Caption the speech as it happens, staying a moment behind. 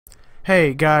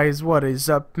Hey guys, what is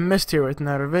up? Mist here with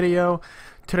another video.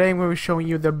 Today I'm going to be showing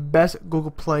you the best Google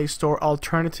Play Store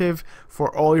alternative for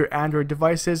all your Android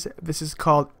devices. This is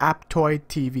called Aptoide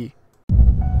TV.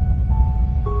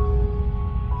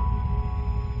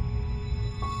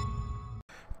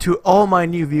 To all my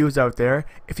new viewers out there,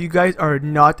 if you guys are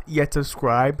not yet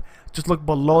subscribed, just look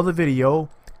below the video,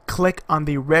 click on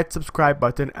the red subscribe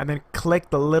button, and then click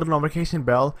the little notification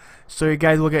bell so you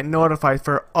guys will get notified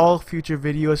for all future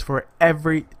videos for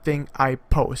everything I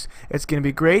post. It's going to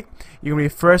be great. You're going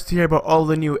to be first to hear about all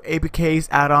the new APKs,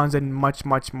 add-ons, and much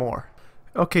more.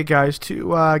 Okay guys,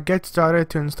 to get started,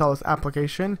 to install this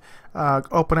application,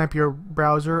 open up your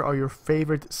browser or your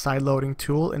favorite side loading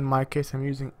tool. In my case, I'm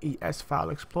using ES File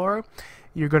Explorer.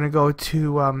 You're going to go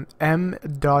to m.aptoide.tv.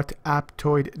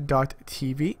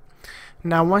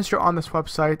 Now once you're on this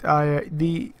website,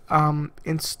 the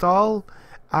install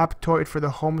Aptoide for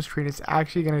the home screen is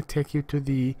actually going to take you to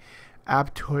the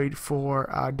Aptoide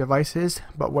for devices,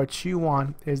 but what you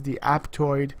want is the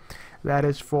Aptoide that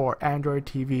is for Android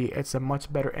TV. It's a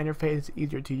much better interface, it's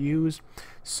easier to use.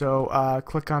 So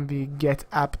click on the Get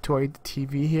Aptoide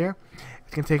TV here.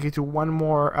 It can take you to one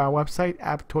more website,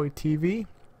 Aptoide TV.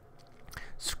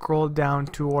 Scroll down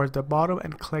towards the bottom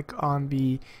and click on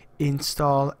the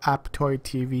Install Aptoide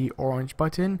TV orange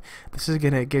button. This is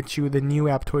gonna get you the new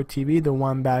Aptoide TV, the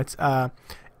one that's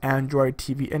Android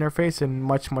TV interface and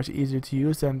much easier to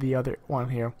use than the other one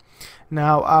here.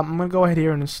 Now I'm gonna go ahead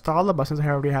here and install it, but since I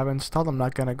already have it installed, I'm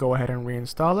not gonna go ahead and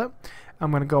reinstall it.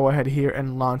 I'm gonna go ahead here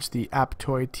and launch the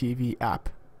Aptoide TV app.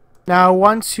 Now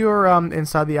once you're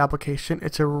inside the application,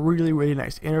 it's a really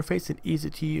nice interface and easy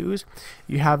to use.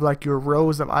 You have like your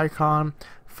rows of icon.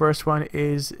 First one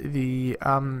is the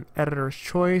editor's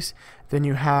choice. Then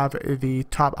you have the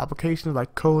top applications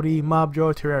like Kodi,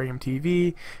 Mobjo, Terrarium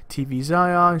TV, TV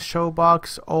Zion,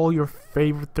 Showbox, all your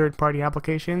favorite third-party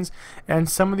applications. And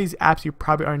some of these apps you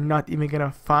probably are not even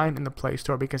gonna find in the Play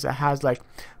Store because it has like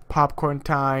Popcorn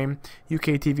Time,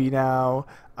 UK TV Now,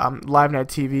 LiveNet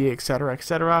TV,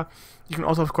 etc. You can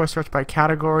also of course search by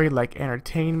category like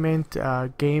entertainment,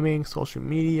 gaming, social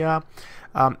media.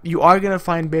 You are going to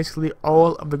find basically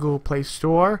all of the Google Play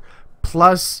Store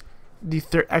plus the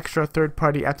extra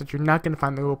third-party apps that you're not going to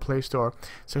find in the Google Play Store.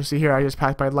 So see here, I just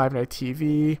passed by LiveNet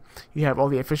TV. You have all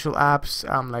the official apps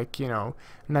like, you know,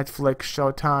 Netflix,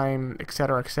 Showtime,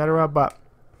 etc. But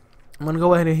I'm going to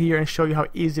go ahead here and show you how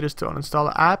easy it is to uninstall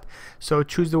an app. So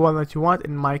choose the one that you want.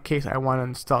 In my case, I want to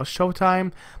install Showtime.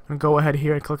 I'm going to go ahead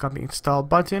here and click on the install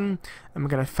button. I'm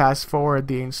going to fast forward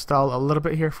the install a little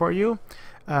bit here for you.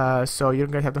 So you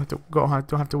don't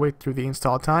have to wait through the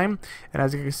install time. And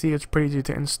as you can see, it's pretty easy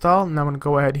to install. Now I'm going to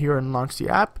go ahead here and launch the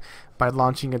app by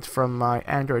launching it from my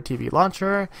Android TV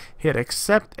launcher. Hit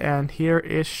accept, and here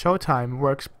is Showtime.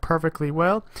 Works perfectly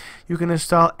well. You can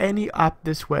install any app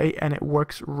this way and it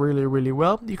works really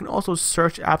well. You can also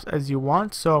search apps as you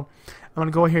want. So I'm going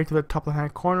to go here to the top left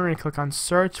hand corner and click on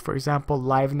search, for example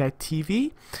LiveNet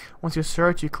TV. Once you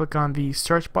search, you click on the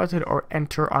search button or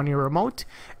enter on your remote,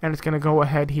 and it's going to go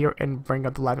ahead here and bring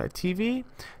up the LiveNet TV.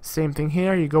 Same thing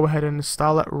here, you go ahead and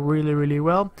install it really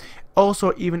well.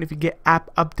 Also, even if you get app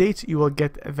updates, you will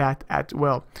get that as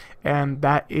well. And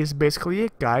that is basically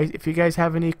it, guys. If you guys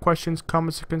have any questions,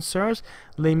 comments, or concerns,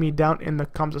 leave me down in the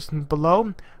comment section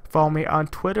below. Follow me on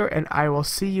Twitter, and I will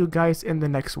see you guys in the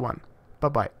next one. Bye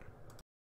bye.